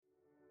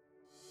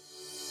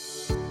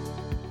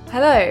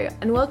Hello,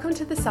 and welcome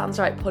to the Sounds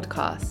Right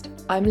podcast.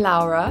 I'm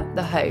Laura,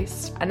 the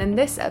host, and in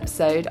this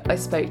episode, I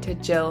spoke to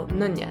Jill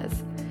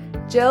Nunez.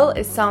 Jill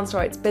is Sounds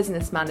Right's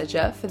business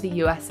manager for the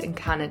US and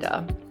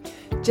Canada.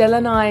 Jill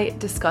and I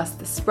discussed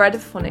the spread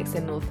of phonics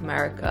in North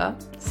America,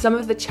 some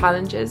of the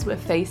challenges we're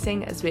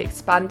facing as we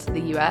expand to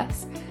the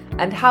US,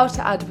 and how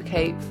to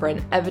advocate for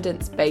an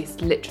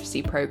evidence-based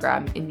literacy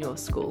program in your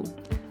school.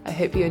 I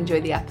hope you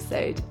enjoy the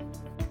episode.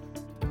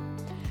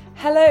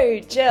 Hello,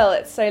 Jill.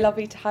 It's so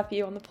lovely to have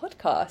you on the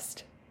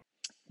podcast.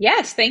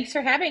 Yes, thanks for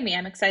having me.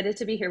 I'm excited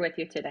to be here with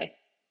you today.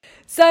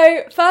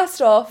 So,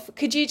 first off,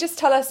 could you just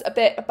tell us a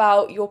bit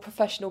about your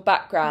professional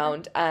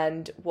background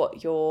and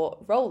what your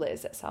role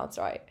is at Sounds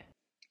Right?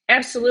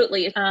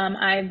 Absolutely.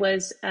 I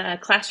was a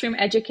classroom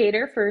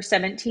educator for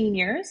 17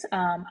 years.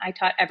 I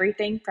taught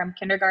everything from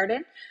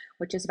kindergarten,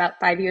 which is about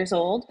 5 years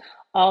old,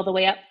 all the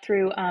way up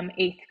through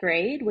 8th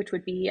grade, which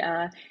would be,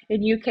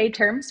 in UK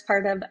terms,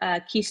 part of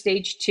Key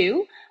Stage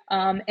 2.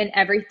 And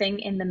everything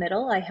in the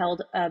middle. I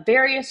held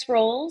various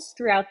roles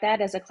throughout that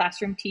as a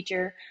classroom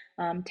teacher,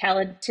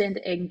 talented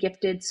and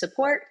gifted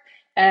support.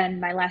 And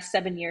my last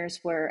 7 years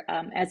were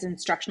as an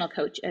instructional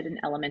coach at an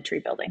elementary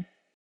building.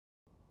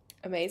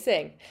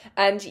 Amazing.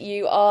 And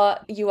you are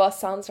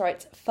Sounds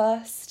Right's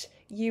first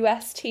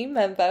US team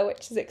member,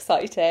 which is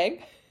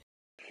exciting.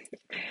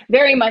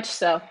 Very much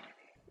so.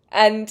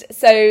 And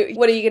so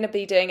what are you going to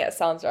be doing at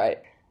Sounds Right?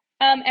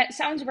 At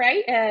Sounds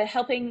Right,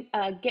 helping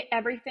get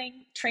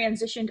everything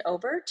transitioned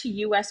over to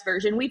US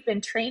version. We've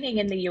been training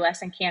in the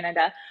US and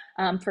Canada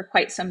for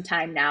quite some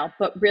time now,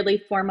 but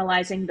really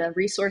formalizing the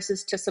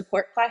resources to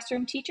support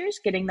classroom teachers,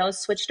 getting those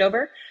switched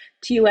over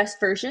to US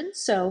version.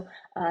 So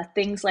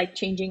things like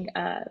changing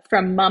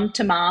from mom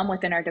to mom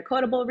within our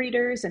decodable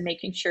readers and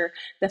making sure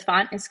the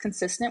font is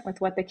consistent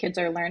with what the kids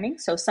are learning.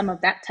 So some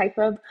of that type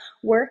of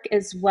work,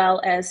 as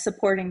well as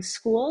supporting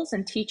schools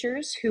and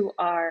teachers who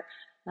are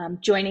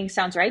joining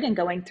Sounds Right and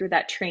going through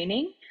that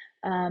training,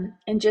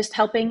 and just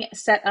helping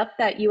set up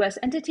that US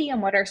entity and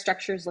what our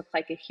structures look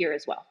like here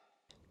as well.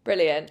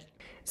 Brilliant.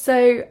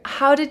 So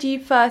how did you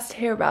first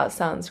hear about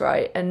Sounds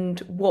Right,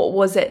 and what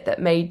was it that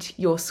made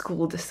your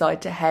school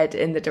decide to head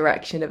in the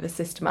direction of a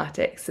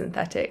systematic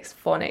synthetics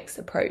phonics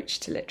approach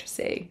to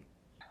literacy?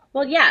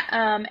 Well,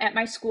 yeah, at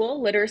my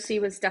school, literacy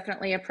was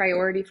definitely a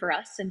priority for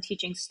us in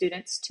teaching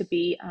students to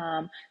be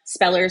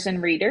spellers and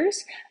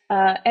readers.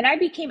 And I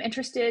became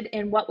interested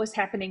in what was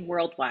happening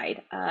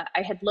worldwide.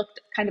 I had looked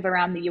kind of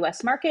around the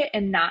US market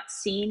and not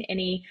seen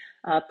any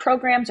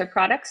programs or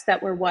products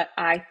that were what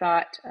I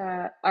thought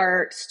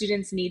our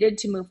students needed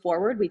to move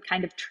forward. We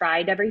kind of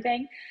tried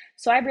everything.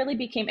 So I really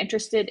became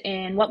interested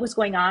in what was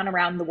going on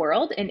around the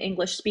world in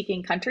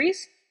English-speaking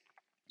countries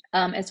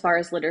as far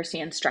as literacy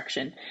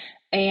instruction.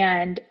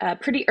 And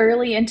pretty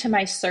early into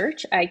my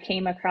search, I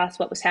came across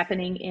what was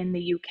happening in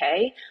the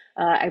UK.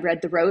 I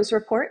read the Rose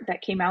Report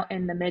that came out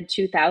in the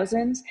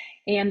mid-2000s,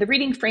 and the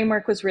reading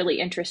framework was really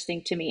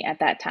interesting to me at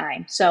that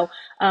time. So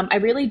I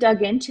really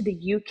dug into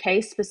the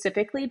UK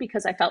specifically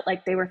because I felt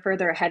like they were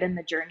further ahead in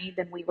the journey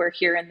than we were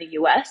here in the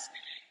US.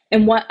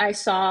 And what I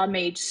saw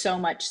made so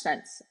much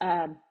sense.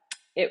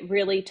 It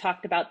really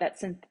talked about that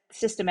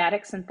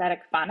systematic synthetic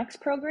phonics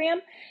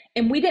program.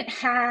 And we didn't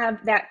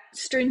have that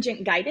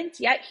stringent guidance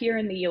yet here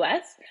in the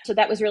US. So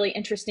that was really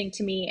interesting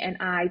to me. And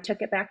I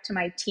took it back to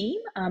my team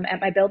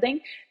at my building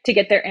to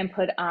get their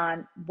input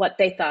on what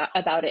they thought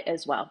about it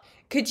as well.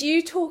 Could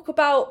you talk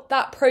about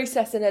that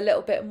process in a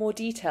little bit more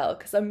detail?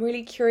 Because I'm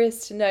really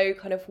curious to know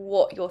kind of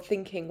what your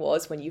thinking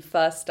was when you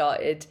first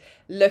started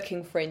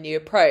looking for a new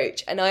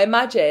approach. And I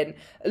imagine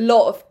a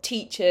lot of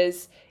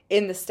teachers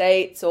in the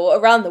States or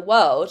around the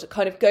world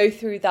kind of go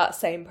through that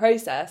same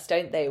process,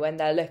 don't they, when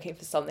they're looking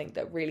for something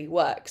that really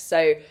works.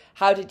 So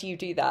how did you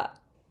do that?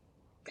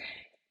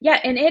 Yeah,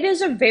 and it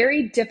is a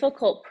very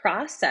difficult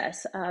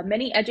process.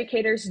 Many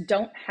educators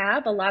don't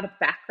have a lot of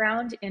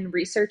background in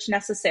research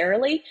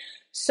necessarily.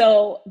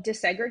 So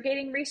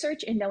disaggregating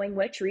research and knowing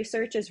which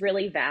research is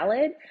really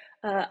valid.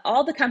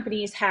 All the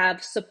companies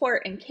have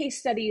support and case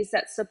studies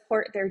that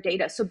support their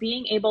data. So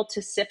being able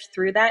to sift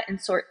through that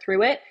and sort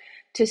through it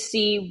to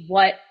see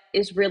what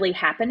is really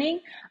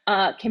happening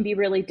can be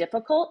really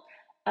difficult.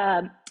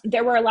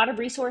 There were a lot of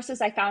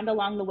resources I found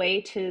along the way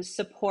to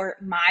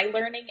support my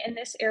learning in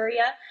this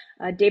area.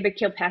 David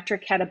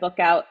Kilpatrick had a book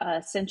out,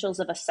 Essentials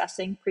of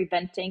Assessing,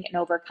 Preventing, and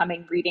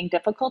Overcoming Reading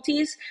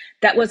Difficulties.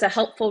 That was a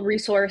helpful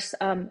resource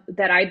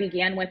that I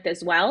began with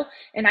as well.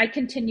 And I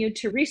continued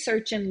to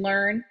research and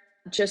learn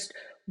just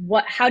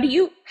how do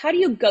you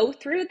go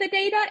through the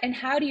data, and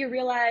how do you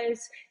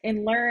realize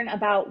and learn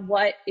about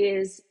what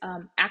is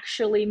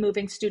actually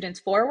moving students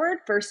forward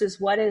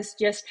versus what is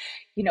just,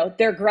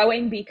 they're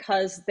growing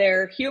because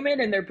they're human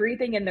and they're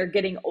breathing and they're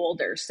getting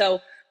older.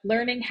 So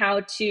learning how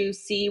to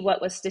see what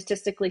was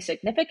statistically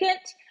significant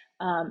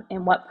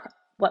and what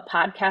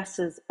programs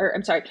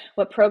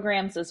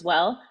as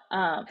well.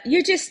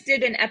 You just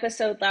did an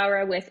episode,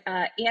 Laura, with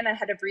Anna,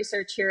 head of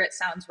research here at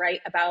Sounds Right,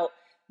 about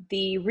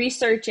the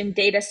research and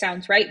data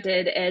sounds right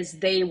did as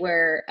they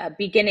were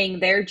beginning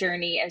their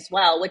journey as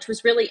well, which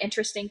was really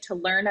interesting to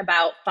learn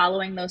about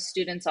following those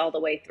students all the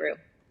way through.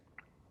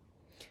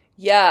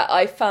 Yeah,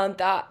 I found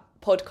that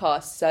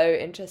podcast so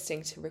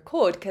interesting to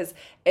record because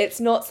it's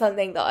not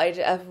something that I'd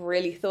ever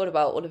really thought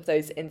about, all of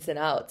those ins and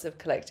outs of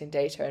collecting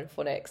data in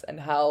phonics and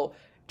how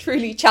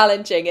truly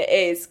challenging it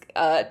is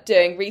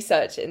doing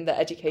research in the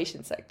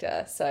education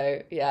sector.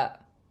 So, yeah.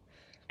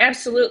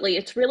 Absolutely.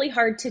 It's really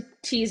hard to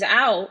tease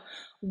out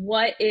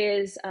what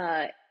is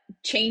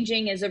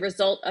changing as a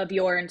result of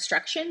your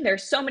instruction.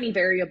 There's so many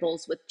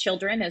variables with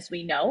children, as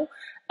we know.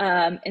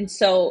 And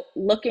so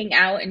looking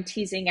out and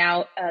teasing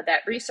out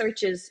that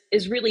research is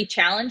really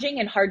challenging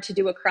and hard to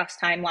do across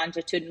time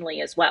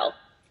longitudinally as well.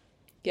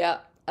 Yeah,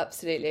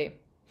 absolutely.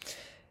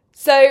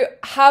 So,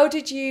 how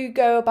did you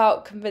go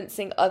about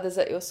convincing others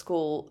at your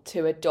school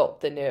to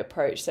adopt the new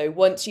approach? So,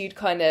 once you'd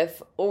read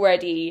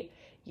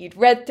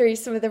through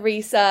some of the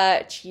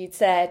research, you'd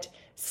said,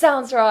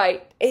 sounds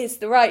right, it's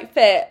the right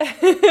fit.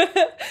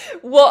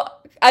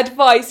 What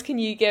advice can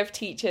you give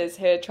teachers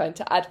who are trying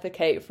to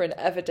advocate for an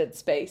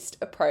evidence-based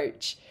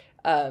approach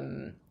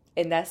in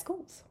their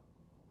schools?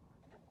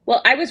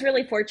 Well, I was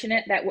really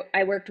fortunate that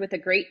I worked with a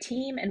great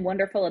team and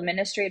wonderful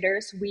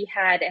administrators. We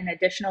had an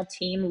additional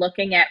team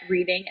looking at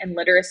reading and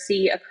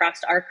literacy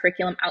across our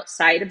curriculum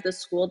outside of the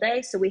school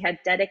day. So we had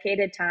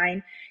dedicated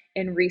time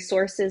and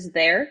resources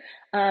there.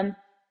 And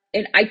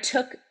I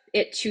took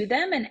it to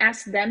them and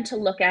asked them to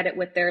look at it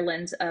with their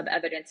lens of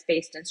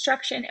evidence-based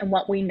instruction and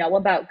what we know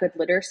about good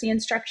literacy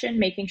instruction,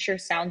 making sure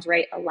sounds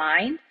right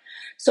aligned.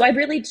 So I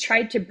really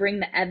tried to bring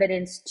the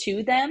evidence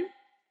to them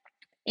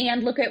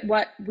and look at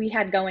what we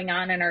had going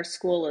on in our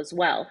school as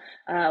well.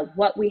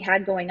 What we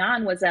had going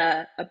on was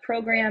a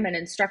program and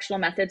instructional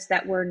methods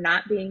that were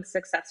not being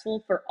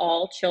successful for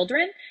all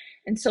children.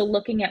 And so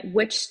looking at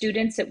which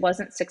students it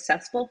wasn't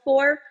successful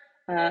for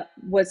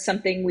was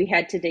something we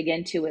had to dig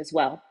into as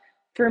well.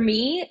 For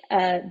me,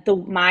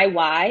 my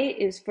why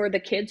is for the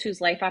kids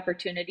whose life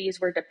opportunities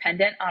were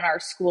dependent on our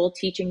school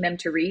teaching them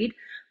to read.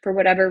 For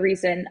whatever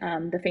reason,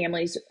 the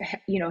families,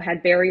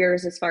 had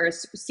barriers as far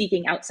as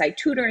seeking outside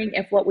tutoring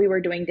if what we were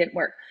doing didn't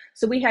work.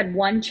 So we had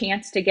one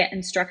chance to get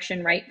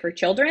instruction right for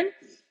children,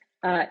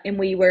 and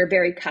we were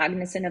very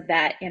cognizant of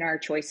that in our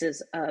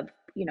choices of,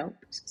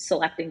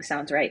 selecting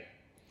sounds right.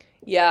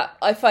 Yeah,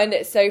 I find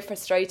it so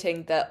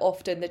frustrating that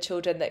often the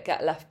children that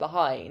get left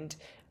behind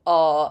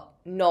are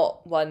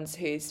not ones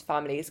whose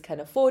families can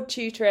afford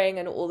tutoring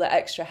and all the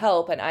extra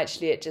help, and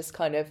actually it just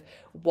kind of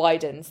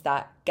widens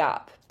that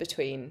gap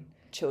between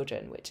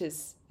children, which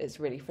is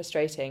really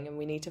frustrating, and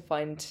we need to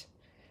find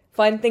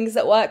things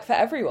that work for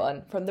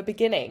everyone from the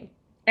beginning.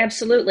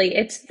 Absolutely.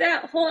 It's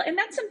that whole, and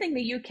that's something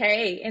the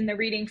UK in the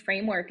reading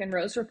framework and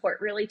Rose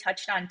report really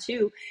touched on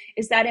too,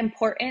 is that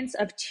importance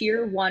of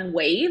tier one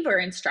wave or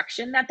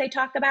instruction that they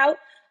talk about.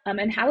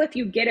 And how if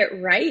you get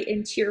it right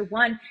in tier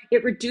one,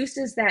 it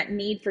reduces that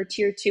need for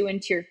tier two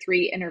and tier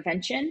three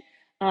intervention.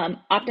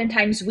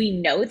 Oftentimes we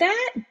know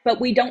that,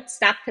 but we don't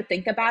stop to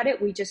think about it.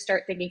 We just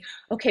start thinking,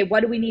 okay, what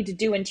do we need to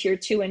do in tier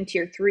two and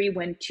tier three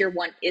when tier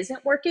one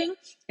isn't working,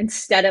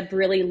 instead of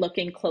really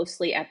looking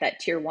closely at that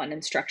tier one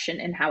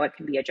instruction and how it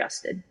can be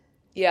adjusted.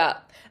 Yeah.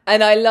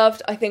 And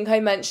I think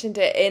I mentioned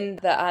it in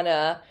the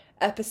Anna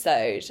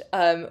episode.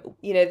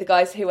 The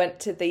guys who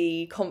went to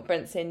the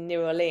conference in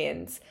New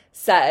Orleans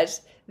said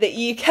that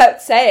you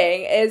kept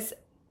saying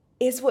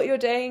is what you're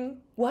doing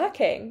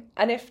working?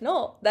 And if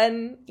not,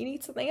 then you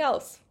need something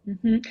else.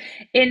 Mm-hmm.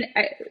 And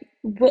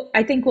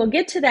I think we'll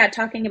get to that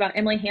talking about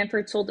Emily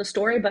Hanford sold a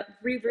story, but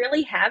we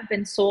really have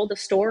been sold a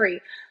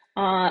story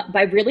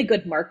by really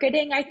good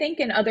marketing, I think,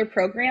 in other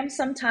programs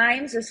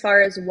sometimes, as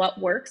far as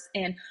what works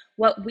and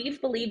what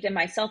we've believed in,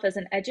 myself as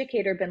an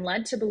educator, been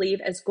led to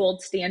believe as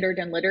gold standard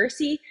in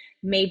literacy,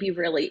 maybe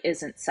really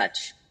isn't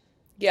such.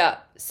 Yeah,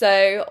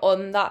 so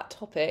on that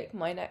topic,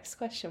 my next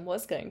question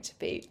was going to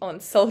be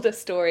on sold a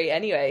story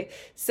anyway.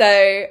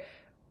 So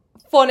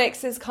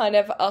phonics is kind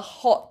of a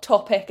hot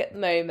topic at the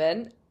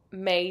moment,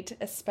 made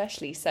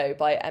especially so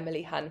by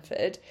Emily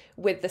Hanford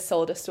with the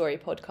Sold a Story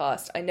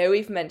podcast. I know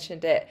we've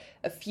mentioned it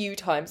a few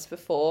times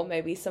before.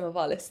 Maybe some of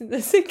our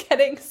listeners are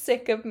getting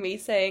sick of me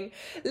saying,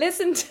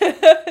 listen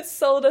to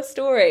Sold a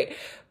Story,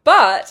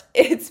 but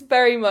it's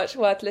very much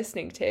worth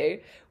listening to.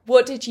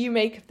 What did you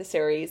make of the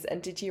series,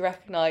 and did you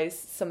recognise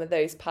some of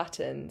those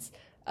patterns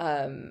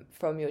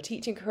from your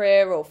teaching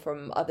career or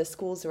from other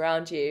schools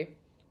around you?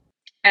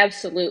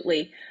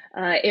 Absolutely.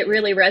 It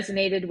really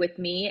resonated with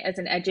me as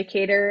an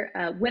educator.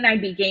 When I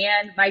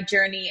began my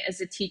journey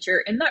as a teacher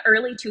in the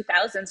early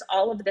 2000s,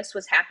 all of this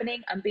was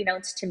happening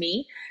unbeknownst to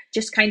me,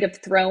 just kind of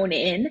thrown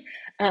in.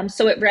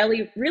 So it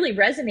really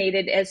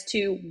resonated as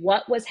to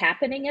what was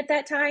happening at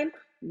that time,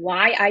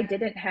 why I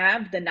didn't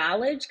have the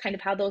knowledge, kind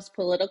of how those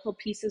political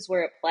pieces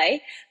were at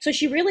play. So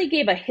she really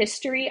gave a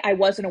history I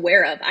wasn't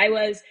aware of. I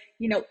was,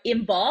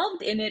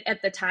 involved in it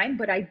at the time,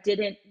 but I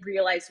didn't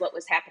realize what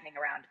was happening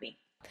around me.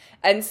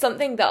 And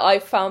something that I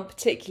found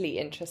particularly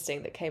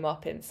interesting that came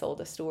up in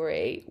Sold a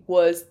Story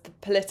was the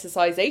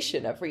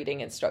politicization of reading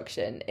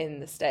instruction in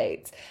the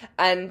States.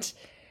 And,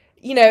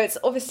 you know, it's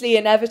obviously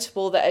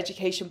inevitable that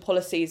education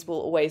policies will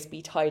always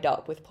be tied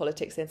up with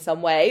politics in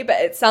some way, but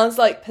it sounds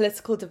like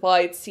political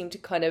divides seem to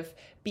kind of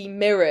be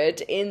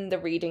mirrored in the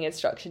reading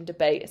instruction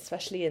debate,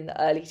 especially in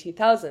the early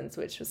 2000s,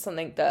 which was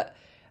something that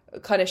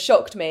kind of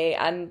shocked me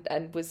and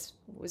was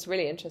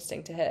really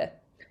interesting to hear.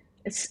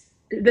 It's,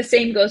 the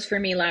same goes for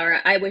me,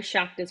 Laura. I was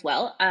shocked as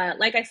well.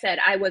 Like I said,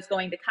 I was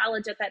going to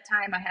college at that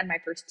time. I had my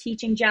first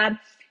teaching job,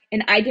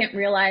 and I didn't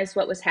realize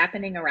what was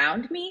happening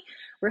around me.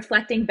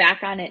 Reflecting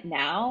back on it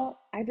now,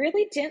 I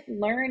really didn't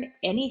learn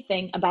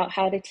anything about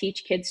how to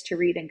teach kids to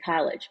read in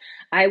college.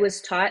 I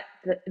was taught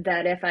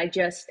that if I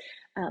just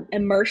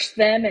immersed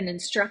them in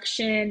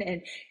instruction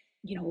and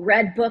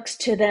read books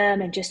to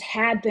them and just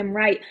had them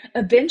write,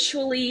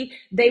 eventually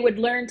they would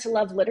learn to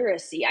love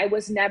literacy. I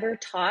was never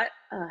taught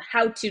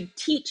how to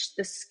teach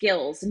the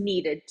skills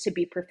needed to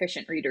be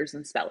proficient readers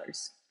and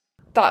spellers.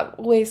 That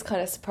always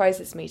kind of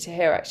surprises me to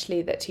hear,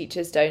 actually, that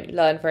teachers don't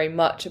learn very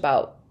much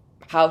about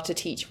how to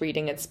teach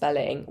reading and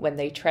spelling when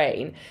they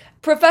train.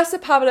 Professor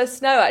Pamela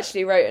Snow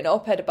actually wrote an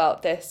op-ed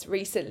about this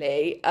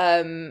recently,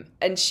 and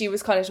she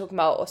was kind of talking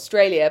about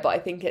Australia, but I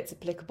think it's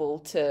applicable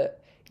to,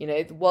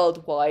 the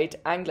worldwide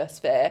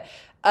Anglosphere,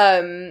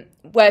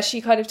 where she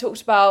kind of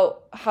talked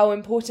about how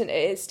important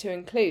it is to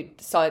include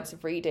the science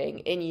of reading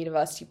in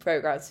university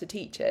programs for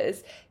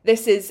teachers.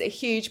 This is a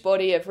huge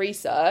body of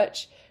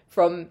research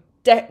from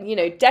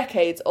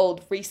decades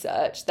old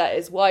research that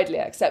is widely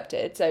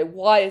accepted. So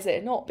why is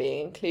it not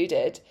being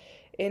included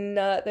in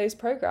those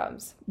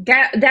programs?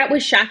 That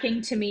was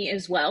shocking to me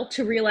as well,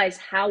 to realize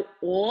how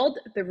old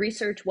the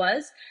research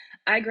was.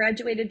 I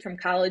graduated from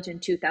college in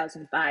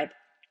 2005.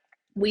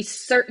 We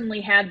certainly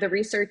had the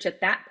research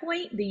at that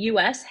point. The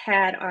US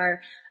had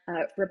our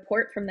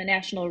report from the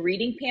National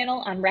Reading Panel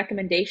on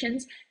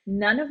recommendations.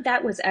 None of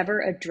that was ever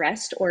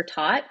addressed or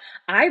taught.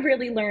 I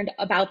really learned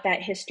about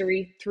that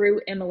history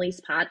through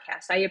Emily's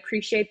podcast. I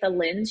appreciate the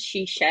lens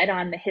she shed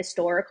on the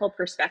historical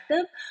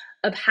perspective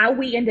of how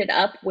we ended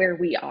up where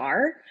we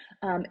are.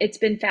 It's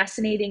been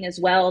fascinating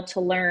as well to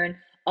learn.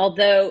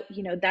 Although,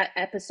 that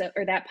episode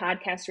or that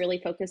podcast really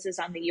focuses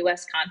on the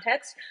US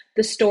context,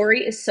 the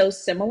story is so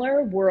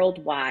similar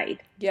worldwide.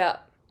 Yeah.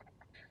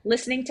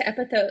 Listening to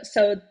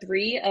episode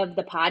 3 of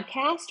the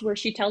podcast, where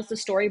she tells the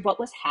story of what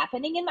was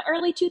happening in the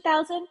early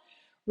 2000s,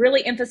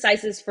 really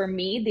emphasizes for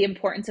me the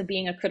importance of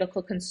being a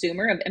critical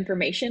consumer of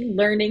information,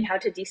 learning how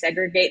to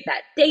desegregate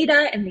that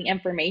data and the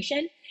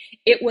information.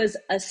 It was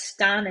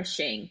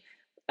astonishing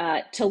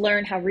to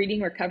learn how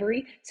Reading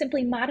Recovery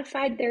simply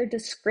modified their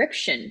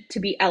description to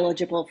be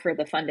eligible for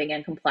the funding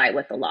and comply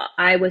with the law.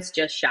 I was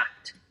just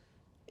shocked.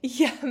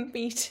 Yeah,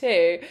 me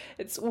too.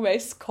 It's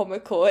almost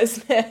comical,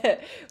 isn't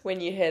it,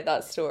 when you hear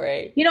that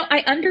story?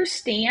 I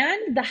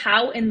understand the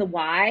how and the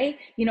why,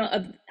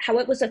 of how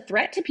it was a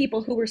threat to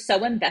people who were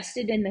so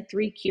invested in the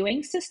 3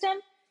 queuing system.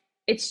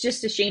 It's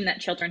just a shame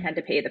that children had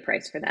to pay the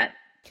price for that.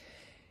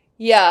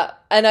 Yeah,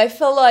 and I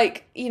feel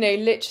like,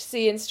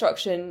 literacy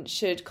instruction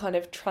should kind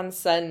of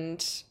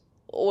transcend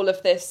all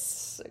of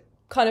this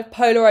kind of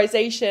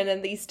polarization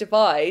and these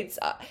divides.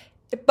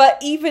 But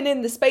even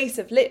in the space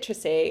of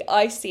literacy,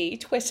 I see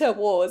Twitter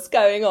wars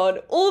going on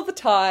all the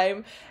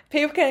time.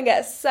 People can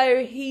get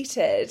so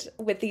heated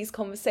with these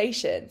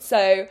conversations.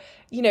 So,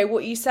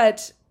 what you said,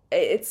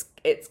 it's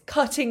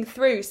cutting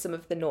through some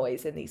of the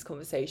noise in these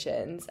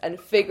conversations and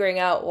figuring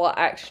out what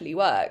actually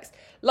works.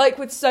 Like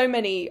with so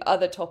many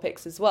other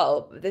topics as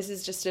well, this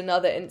is just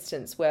another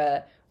instance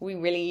where we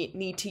really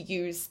need to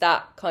use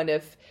that kind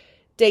of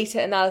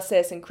data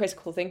analysis and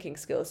critical thinking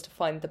skills to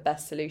find the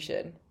best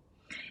solution.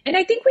 And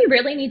I think we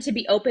really need to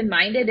be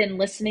open-minded and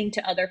listening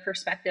to other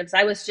perspectives.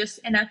 I was just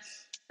in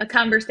a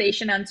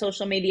conversation on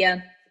social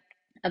media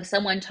of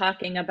someone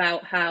talking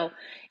about how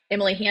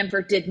Emily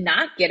Hanford did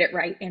not get it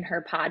right in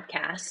her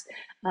podcast.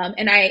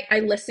 And I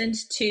listened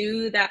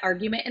to that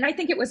argument, and I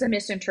think it was a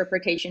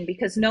misinterpretation,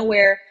 because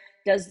nowhere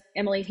does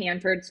Emily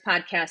Hanford's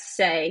podcast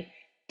say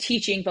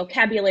teaching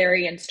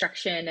vocabulary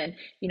instruction and,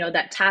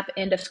 that top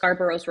end of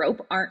Scarborough's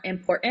rope aren't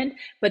important,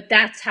 but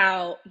that's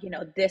how,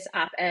 this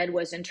op-ed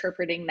was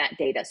interpreting that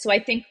data. So I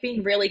think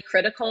being really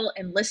critical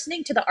and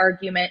listening to the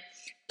argument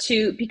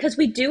because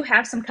we do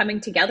have some coming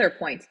together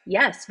points.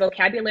 Yes,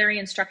 vocabulary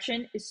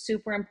instruction is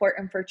super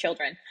important for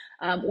children.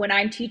 When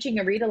I'm teaching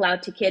a read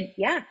aloud to kids,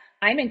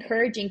 I'm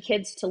encouraging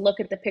kids to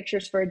look at the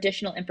pictures for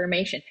additional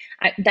information.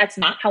 That's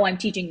not how I'm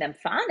teaching them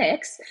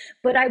phonics,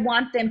 but I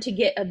want them to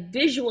get a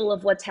visual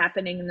of what's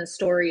happening in the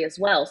story as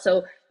well.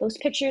 So those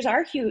pictures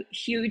are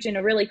huge and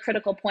a really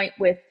critical point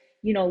with,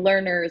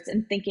 learners,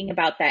 and thinking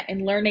about that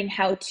and learning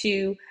how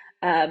to,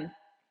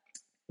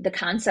 the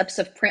concepts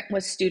of print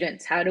with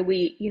students. How do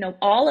we,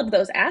 all of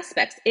those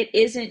aspects. It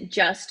isn't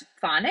just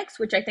phonics,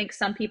 which I think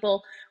some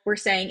people were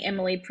saying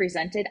Emily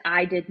presented.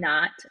 I did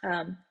not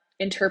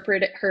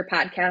interpret her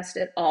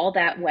podcast at all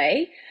that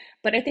way.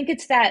 But I think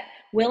it's that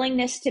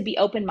willingness to be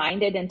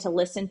open-minded and to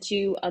listen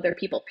to other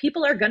people.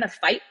 People are going to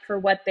fight for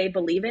what they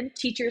believe in.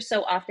 Teachers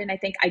so often, I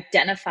think,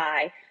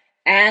 identify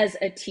as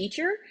a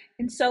teacher.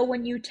 And so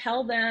when you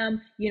tell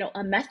them,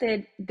 a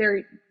method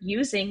they're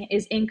using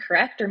is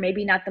incorrect or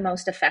maybe not the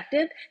most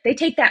effective, they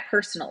take that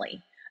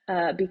personally.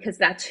 Because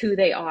that's who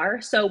they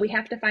are. So we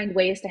have to find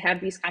ways to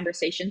have these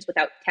conversations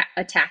without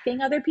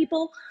attacking other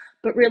people,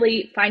 but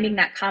really finding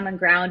that common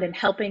ground and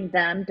helping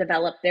them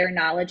develop their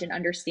knowledge and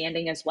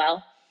understanding as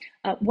well.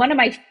 One of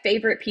my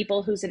favorite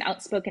people who's an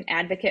outspoken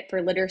advocate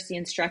for literacy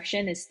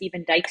instruction is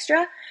Stephen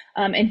Dykstra,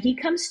 and he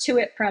comes to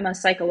it from a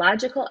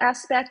psychological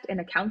aspect and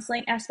a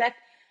counseling aspect.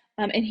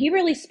 And he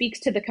really speaks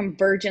to the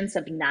convergence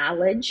of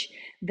knowledge,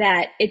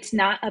 that it's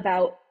not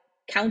about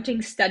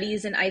counting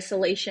studies in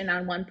isolation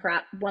on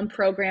one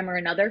program or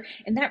another.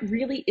 And that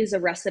really is a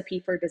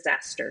recipe for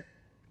disaster.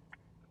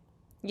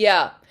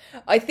 Yeah,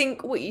 I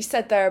think what you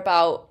said there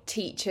about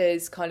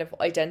teachers kind of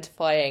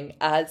identifying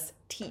as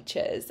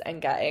teachers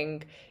and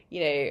getting,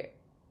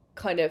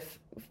 kind of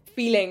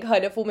feeling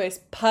kind of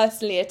almost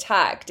personally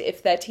attacked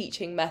if their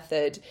teaching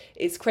method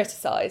is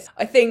criticised.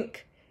 I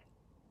think,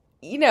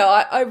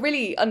 I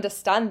really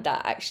understand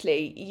that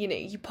actually.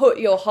 You put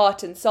your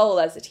heart and soul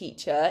as a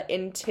teacher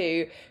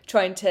into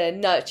trying to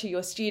nurture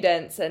your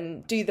students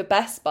and do the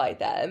best by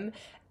them.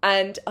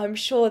 And I'm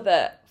sure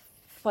that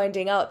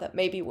finding out that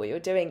maybe what you're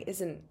doing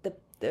isn't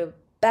the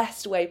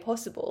best way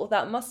possible,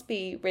 that must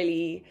be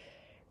really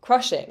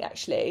crushing,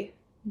 actually.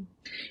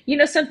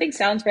 Something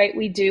sounds right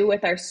we do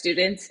with our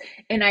students,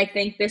 and I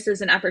think this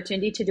is an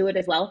opportunity to do it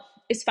as well,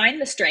 is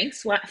find the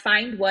strengths,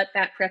 find what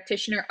that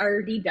practitioner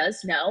already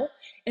does know,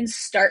 and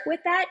start with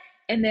that,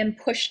 and then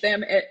push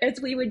them,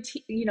 as we would,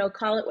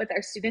 call it with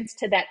our students,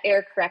 to that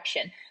error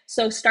correction.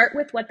 So start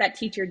with what that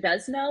teacher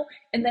does know,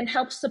 and then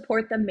help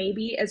support them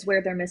maybe as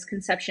where their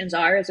misconceptions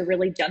are, as a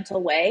really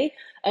gentle way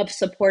of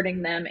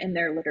supporting them in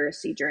their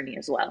literacy journey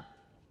as well.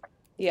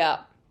 Yeah.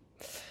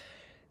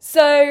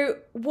 So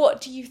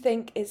what do you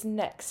think is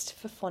next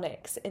for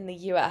phonics in the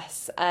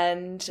US,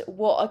 and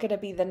what are going to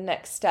be the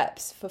next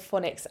steps for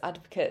phonics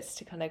advocates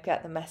to kind of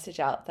get the message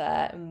out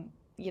there, and,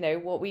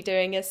 what we're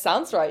doing as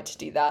Sounds Right to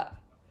do that?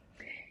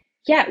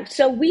 Yeah,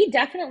 so we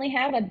definitely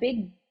have a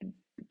big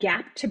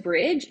gap to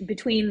bridge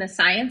between the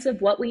science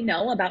of what we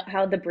know about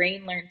how the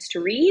brain learns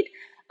to read,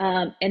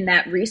 and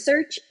that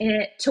research,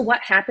 to what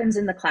happens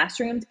in the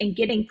classrooms, and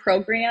getting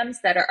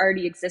programs that are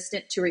already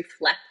existent to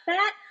reflect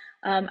that.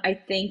 I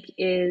think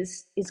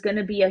is going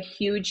to be a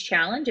huge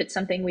challenge. It's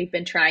something we've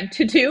been trying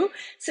to do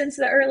since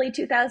the early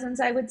 2000s,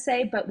 I would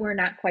say, but we're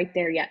not quite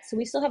there yet. So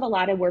we still have a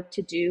lot of work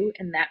to do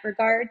in that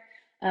regard.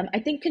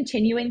 I think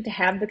continuing to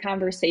have the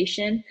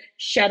conversation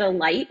shed a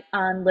light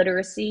on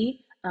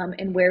literacy,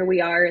 and where we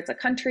are as a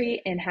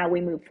country and how we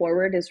move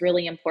forward is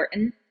really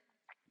important.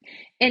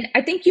 And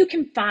I think you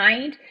can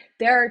find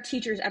there are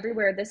teachers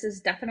everywhere. This is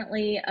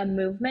definitely a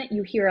movement.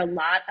 You hear a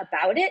lot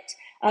about it.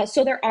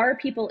 So there are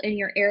people in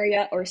your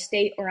area or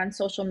state or on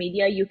social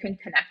media you can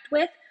connect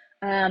with,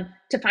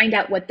 to find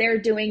out what they're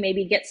doing,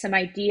 maybe get some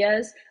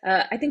ideas.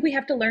 I think we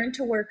have to learn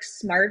to work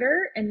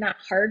smarter and not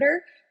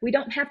harder. We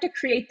don't have to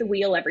create the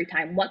wheel every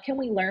time. What can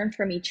we learn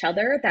from each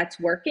other that's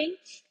working?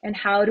 And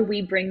how do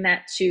we bring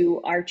that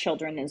to our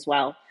children as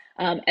well?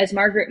 As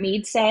Margaret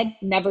Mead said,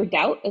 never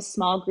doubt a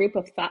small group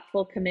of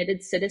thoughtful,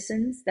 committed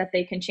citizens that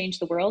they can change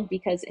the world,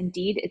 because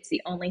indeed it's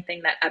the only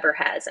thing that ever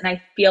has. And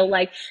I feel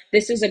like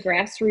this is a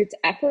grassroots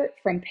effort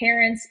from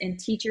parents and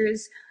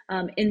teachers,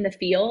 in the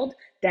field,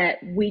 that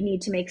we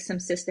need to make some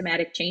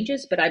systematic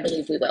changes, but I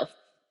believe we will.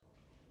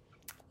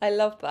 I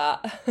love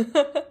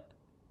that.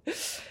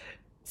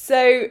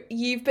 So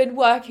you've been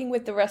working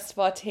with the rest of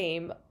our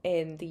team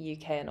in the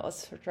UK and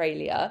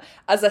Australia.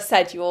 As I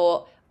said,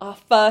 you're our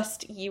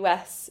first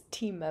US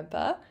team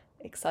member.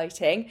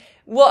 Exciting.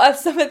 What are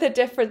some of the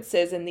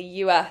differences in the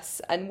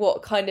US, and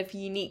what kind of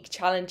unique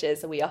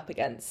challenges are we up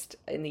against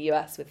in the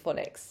US with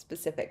phonics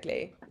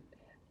specifically?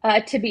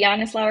 To be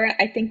honest, Laura,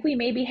 I think we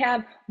maybe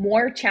have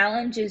more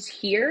challenges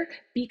here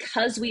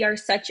because we are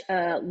such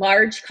a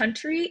large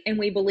country and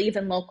we believe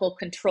in local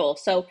control.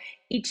 So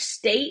each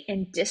state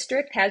and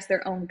district has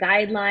their own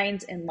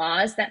guidelines and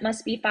laws that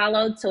must be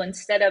followed. So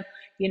instead of,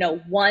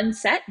 one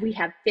set, we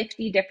have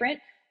 50 different.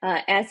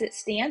 As it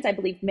stands, I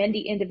believe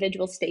many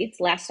individual states,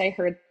 last I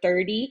heard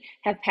 30,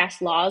 have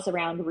passed laws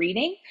around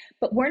reading,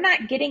 but we're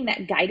not getting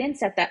that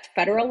guidance at that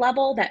federal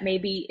level that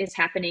maybe is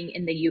happening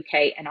in the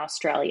UK and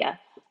Australia.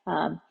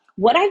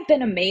 What I've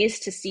been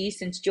amazed to see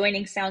since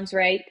joining Sounds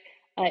Right,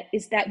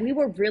 is that we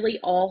were really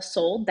all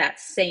sold that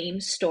same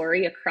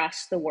story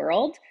across the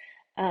world,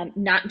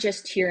 not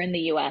just here in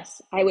the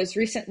US. I was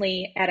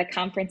recently at a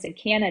conference in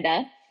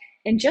Canada,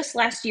 and just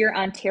last year,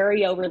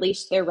 Ontario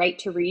released their Right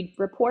to Read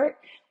report,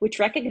 which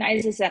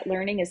recognizes that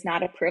learning is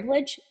not a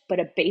privilege, but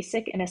a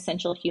basic and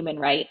essential human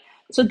right.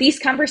 So these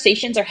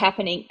conversations are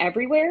happening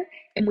everywhere,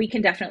 and we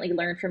can definitely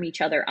learn from each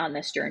other on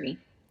this journey.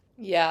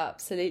 Yeah,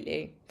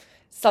 absolutely.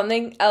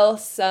 Something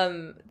else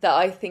that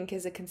I think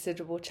is a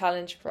considerable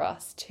challenge for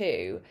us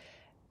too.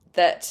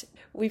 that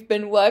we've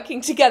been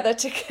working together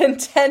to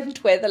contend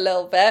with a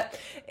little bit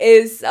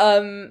is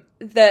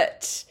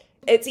that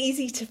it's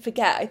easy to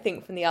forget, I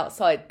think, from the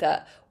outside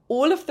that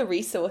all of the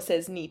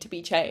resources need to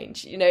be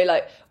changed. You know,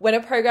 like when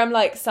a program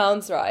like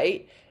Sounds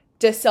Right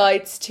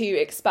decides to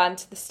expand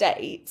to the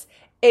States,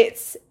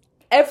 it's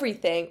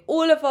everything,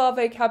 all of our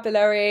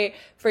vocabulary.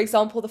 For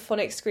example, the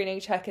phonics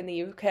screening check in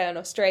the UK and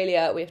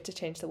Australia, we have to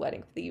change the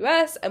wording for the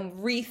US and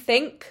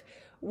rethink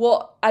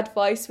what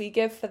advice we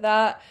give for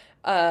that.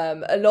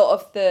 A lot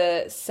of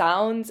the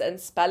sounds and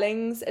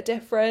spellings are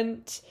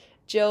different.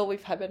 Jill,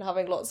 we've been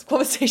having lots of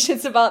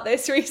conversations about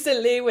this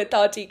recently with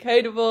our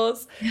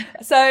decodables.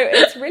 So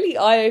it's really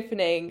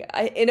eye-opening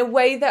in a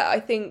way that I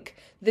think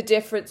the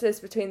differences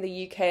between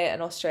the UK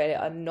and Australia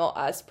are not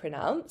as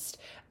pronounced.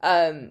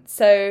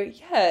 So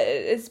yeah,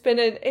 it's been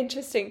an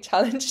interesting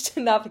challenge to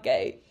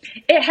navigate.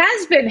 It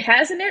has been,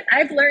 hasn't it?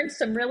 I've learned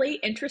some really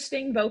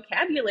interesting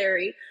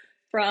vocabulary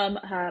from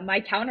my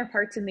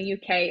counterparts in the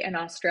UK and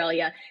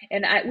Australia.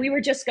 And we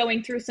were just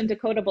going through some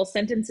decodable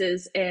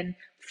sentences in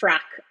frack.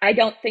 I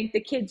don't think the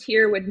kids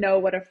here would know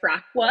what a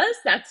frack was.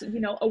 That's,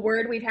 a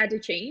word we've had to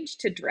change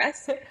to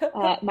dress.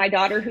 My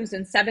daughter, who's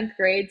in 7th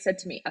grade, said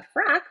to me, "A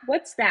frack?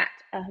 What's that?"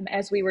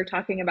 As we were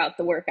talking about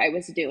the work I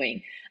was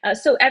doing.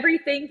 So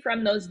everything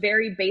from those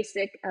very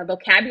basic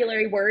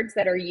vocabulary words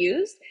that are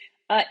used,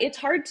 it's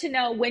hard to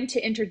know when to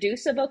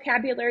introduce a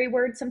vocabulary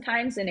word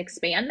sometimes and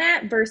expand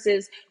that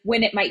versus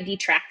when it might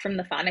detract from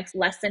the phonics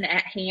lesson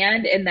at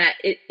hand, and that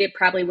it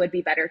probably would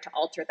be better to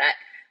alter that.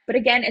 But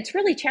again, it's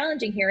really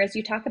challenging here. As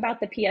you talk about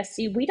the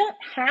PSC, we don't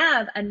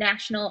have a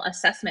national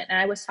assessment. And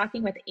I was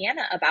talking with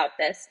Anna about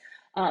this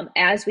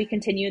as we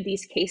continue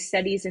these case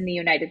studies in the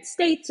United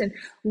States and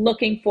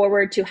looking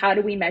forward to how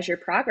do we measure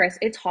progress.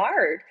 It's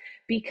hard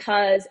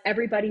because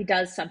everybody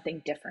does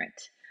something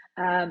different.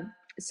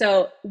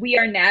 So we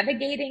are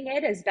navigating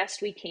it as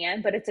best we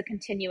can, but it's a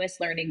continuous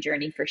learning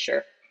journey for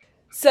sure.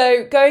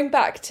 So going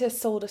back to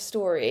Sold a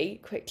Story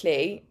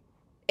quickly,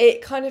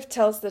 it kind of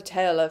tells the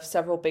tale of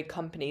several big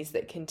companies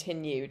that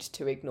continued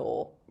to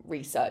ignore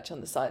research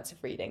on the science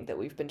of reading that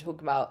we've been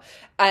talking about,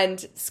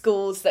 and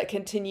schools that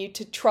continue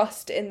to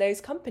trust in those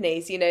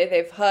companies. You know,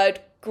 they've heard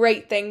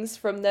great things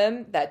from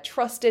them. They're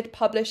trusted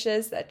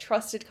publishers, they're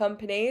trusted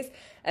companies,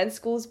 and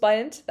schools buy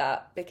into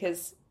that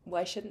because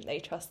why shouldn't they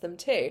trust them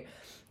too?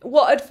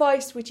 What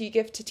advice would you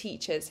give to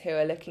teachers who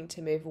are looking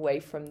to move away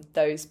from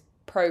those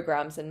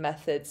programs and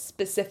methods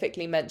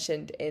specifically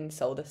mentioned in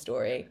Sold a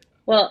Story?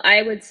 Well,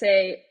 I would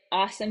say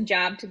awesome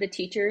job to the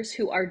teachers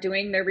who are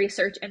doing their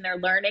research and they're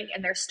learning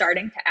and they're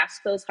starting to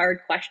ask those hard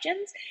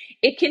questions.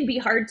 It can be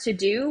hard to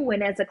do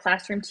when, as a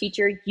classroom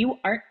teacher, you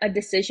aren't a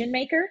decision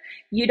maker.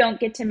 You don't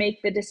get to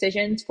make the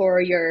decisions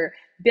for your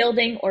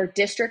building or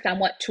district on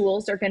what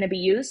tools are going to be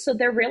used. So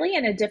they're really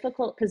in a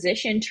difficult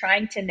position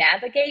trying to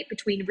navigate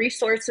between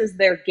resources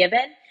they're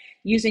given,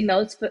 using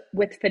those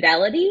with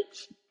fidelity,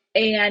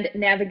 and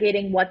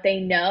navigating what they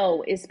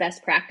know is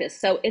best practice.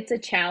 So it's a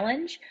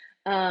challenge.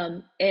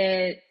 And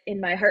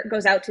my heart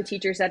goes out to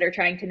teachers that are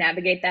trying to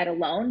navigate that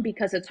alone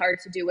because it's hard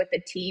to do with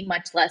a team,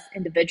 much less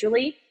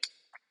individually.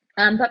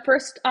 But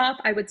first off,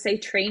 I would say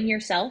train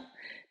yourself,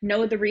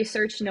 know the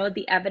research, know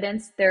the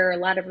evidence. There are a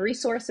lot of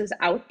resources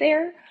out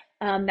there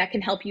that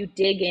can help you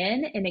dig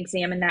in and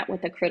examine that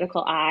with a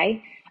critical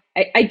eye.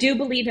 I do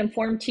believe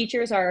informed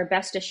teachers are our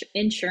best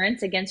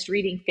insurance against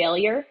reading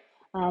failure.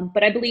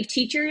 But I believe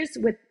teachers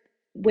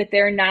with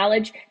their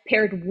knowledge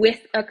paired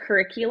with a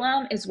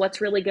curriculum is what's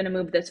really going to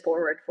move this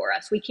forward for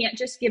us. We can't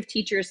just give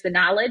teachers the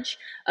knowledge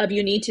of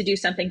you need to do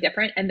something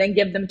different and then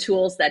give them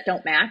tools that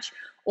don't match,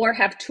 or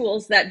have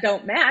tools that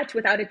don't match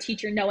without a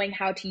teacher knowing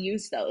how to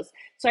use those.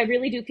 So I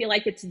really do feel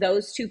like it's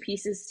those two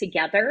pieces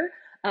together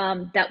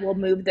that will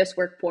move this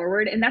work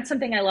forward. And that's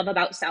something I love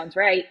about Sounds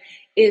Right,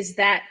 is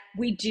that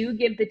we do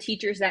give the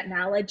teachers that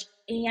knowledge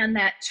and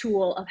that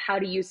tool of how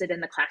to use it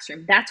in the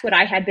classroom. That's what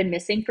I had been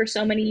missing for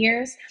so many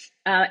years.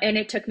 And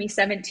it took me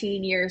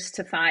 17 years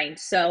to find.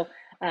 So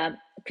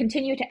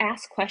continue to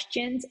ask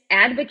questions,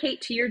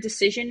 advocate to your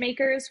decision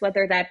makers,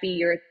 whether that be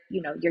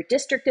your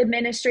district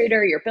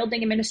administrator, your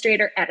building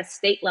administrator at a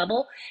state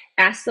level.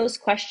 Ask those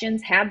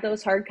questions, have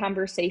those hard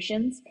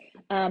conversations,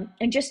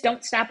 and just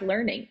don't stop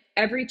learning.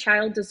 Every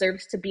child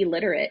deserves to be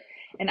literate.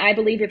 And I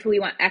believe if we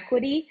want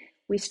equity,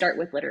 we start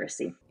with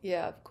literacy.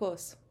 Yeah, of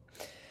course.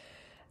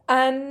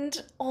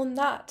 And on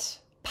that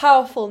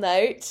powerful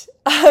note,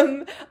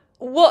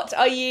 what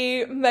are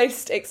you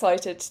most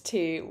excited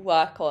to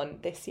work on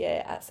this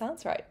year at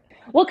Sounds Right?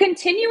 Well,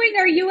 continuing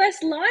our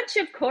US launch,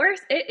 of course.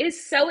 It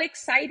is so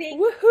exciting.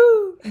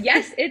 Woohoo!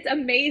 Yes, it's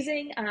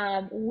amazing.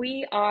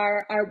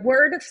 Our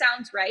word of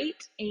Sounds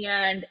Right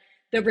and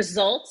the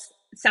results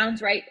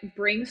Sounds Right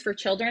brings for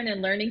children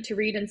and learning to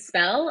read and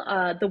spell.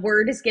 The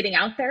word is getting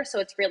out there, so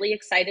it's really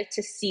excited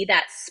to see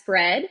that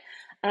spread.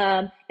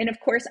 And of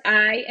course,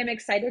 I am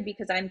excited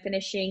because I'm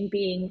finishing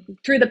being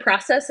through the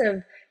process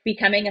of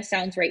becoming a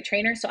Sounds Right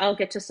trainer. So I'll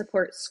get to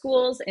support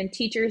schools and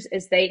teachers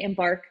as they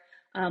embark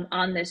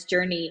on this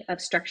journey of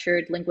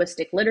structured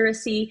linguistic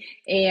literacy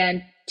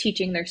and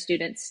teaching their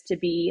students to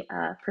be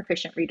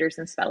proficient readers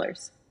and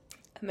spellers.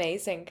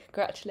 Amazing.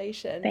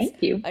 Congratulations.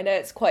 Thank you. I know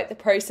it's quite the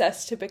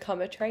process to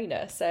become a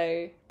trainer,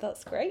 so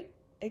that's great.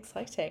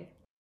 Exciting.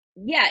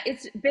 Yeah,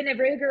 it's been a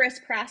rigorous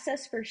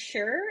process for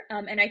sure.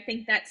 And I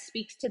think that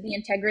speaks to the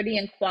integrity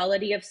and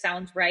quality of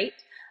Sounds Right.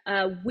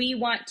 We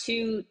want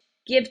to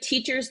give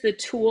teachers the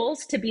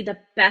tools to be the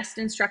best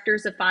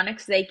instructors of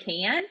phonics they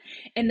can.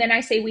 And then I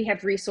say we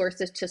have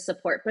resources to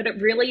support, but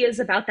it really is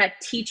about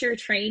that teacher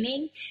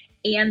training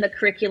and the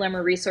curriculum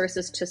or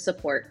resources to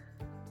support.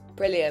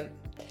 Brilliant.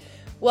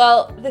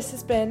 Well, this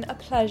has been a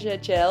pleasure,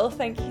 Jill.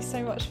 Thank you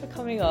so much for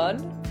coming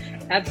on.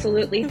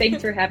 Absolutely.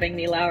 Thanks for having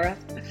me, Laura.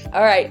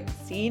 All right.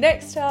 See you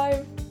next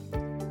time.